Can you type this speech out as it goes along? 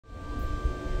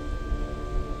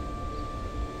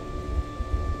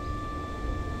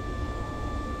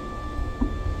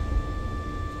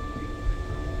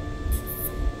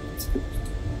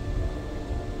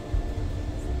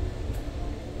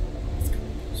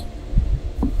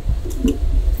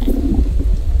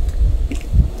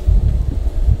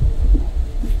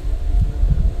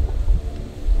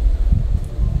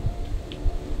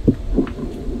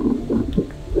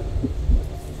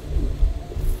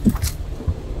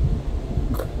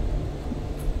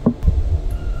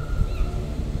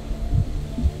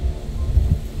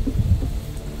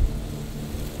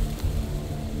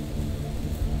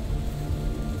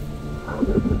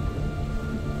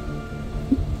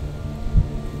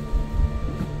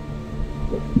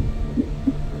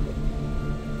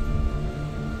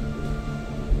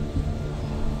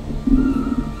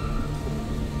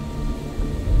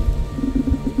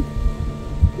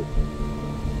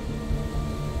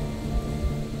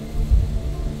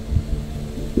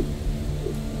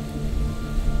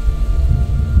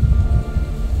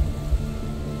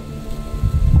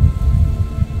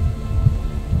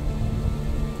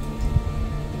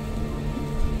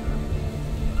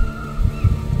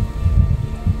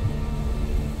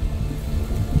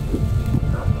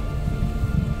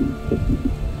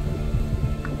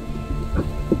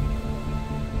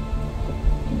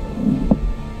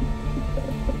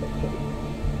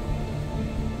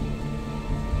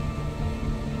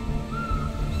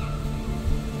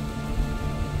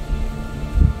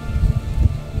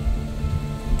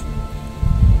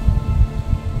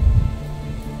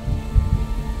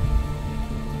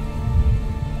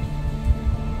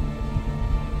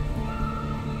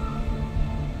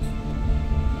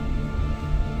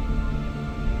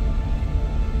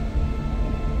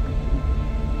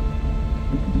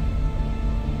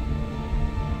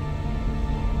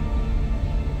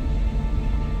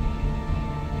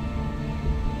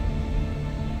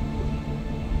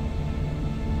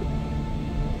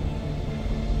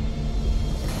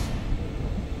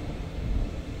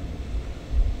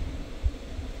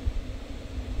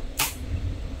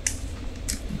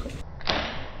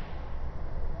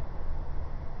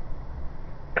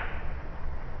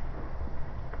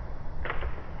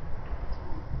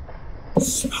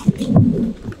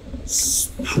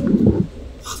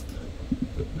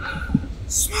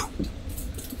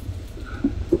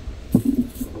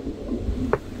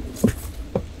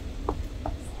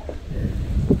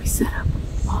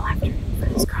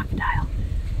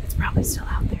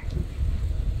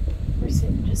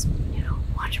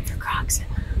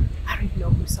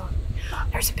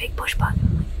there's a big bushbuck. And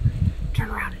I'm like,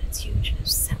 turn around and it's huge. And it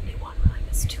was 71. We're like,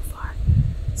 that's too far.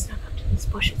 Snuck up to this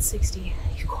bush at 60.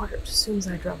 He quartered as soon as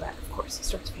I drove back. Of course, he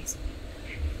starts facing me.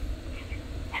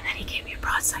 And then he gave me a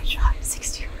broadside shot at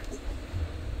 60 yards.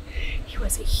 He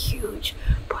was a huge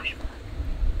bushbuck.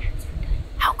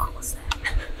 How cool is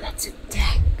that? That's a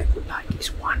tank. Like his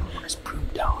one horn is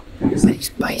proved down. So his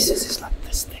basis is like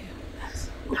this thing.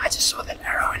 And I just saw that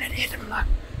arrow and it hit him like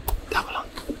double on.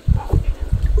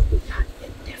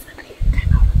 It definitely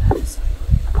came out of the other side.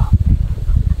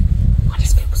 I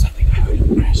just get because I think I heard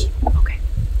him crash. Okay.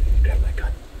 Grab my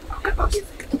gun. Okay,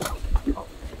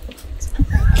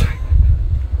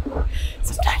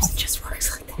 sometimes it just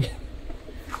works like that.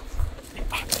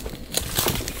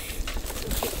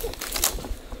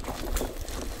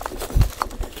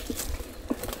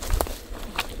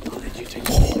 I'll let you take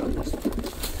the lead on this.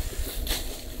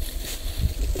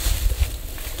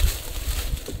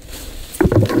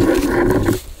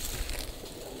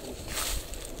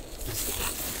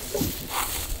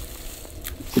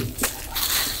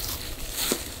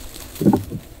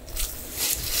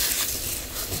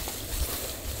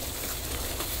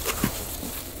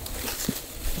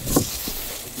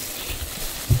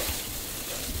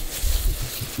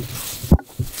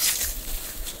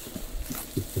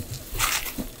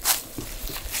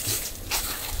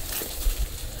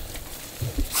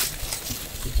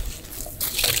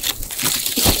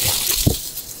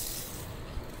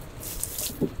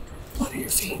 What are your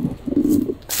feet?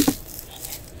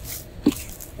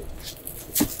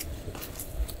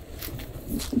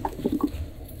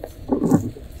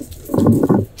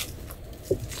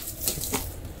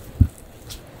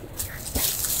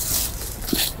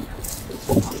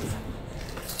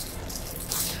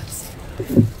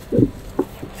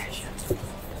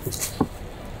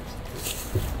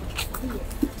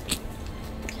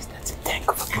 That's a tank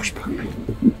of a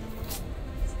bushbuck.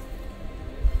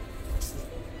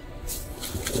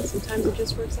 Sometimes it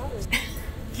just works out.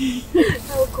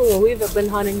 How cool. We've been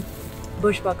hunting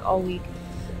bushbuck all week.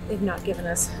 They've not given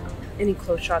us any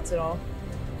close shots at all.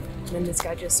 And then this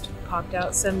guy just popped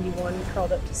out 71,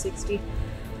 crawled up to 60.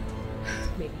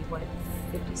 Maybe what,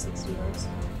 50, 60 yards?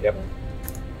 Yep.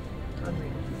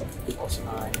 Unreal. Awesome.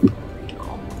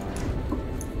 Unreal.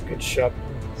 Good shot.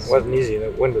 It wasn't easy.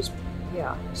 The wind was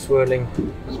Yeah. swirling,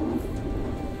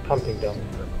 pumping down.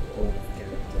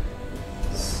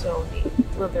 So neat.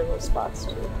 Love their little spots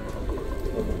too.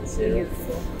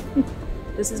 Beautiful.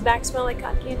 Does his back smell like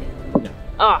cotton candy? No.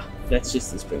 Ah, That's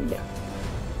just the spring. yeah.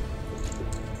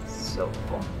 So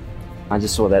cool. I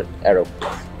just saw that arrow.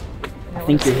 And I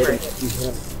think you hit wanna him. see You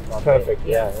hit him. Perfect.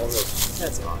 Yeah. That was where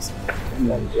That's awesome.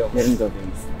 Let him go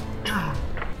then.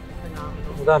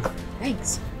 Phenomenal. well done.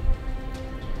 Thanks.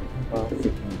 Oh,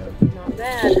 freaking go. Not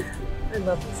bad. I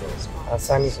love these little spots.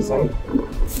 Sunny.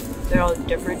 They're all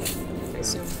different, I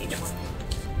assume, each one.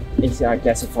 NCI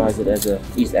classifies it as a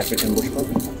East African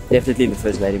bushbuck. Definitely the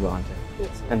first ladybug hunter.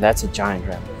 And that's a giant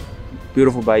ram.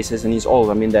 Beautiful bases, and he's old.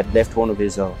 I mean, that left horn of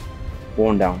his are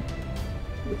worn down.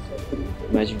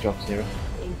 Amazing job, Sarah.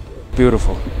 Thank you.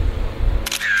 Beautiful.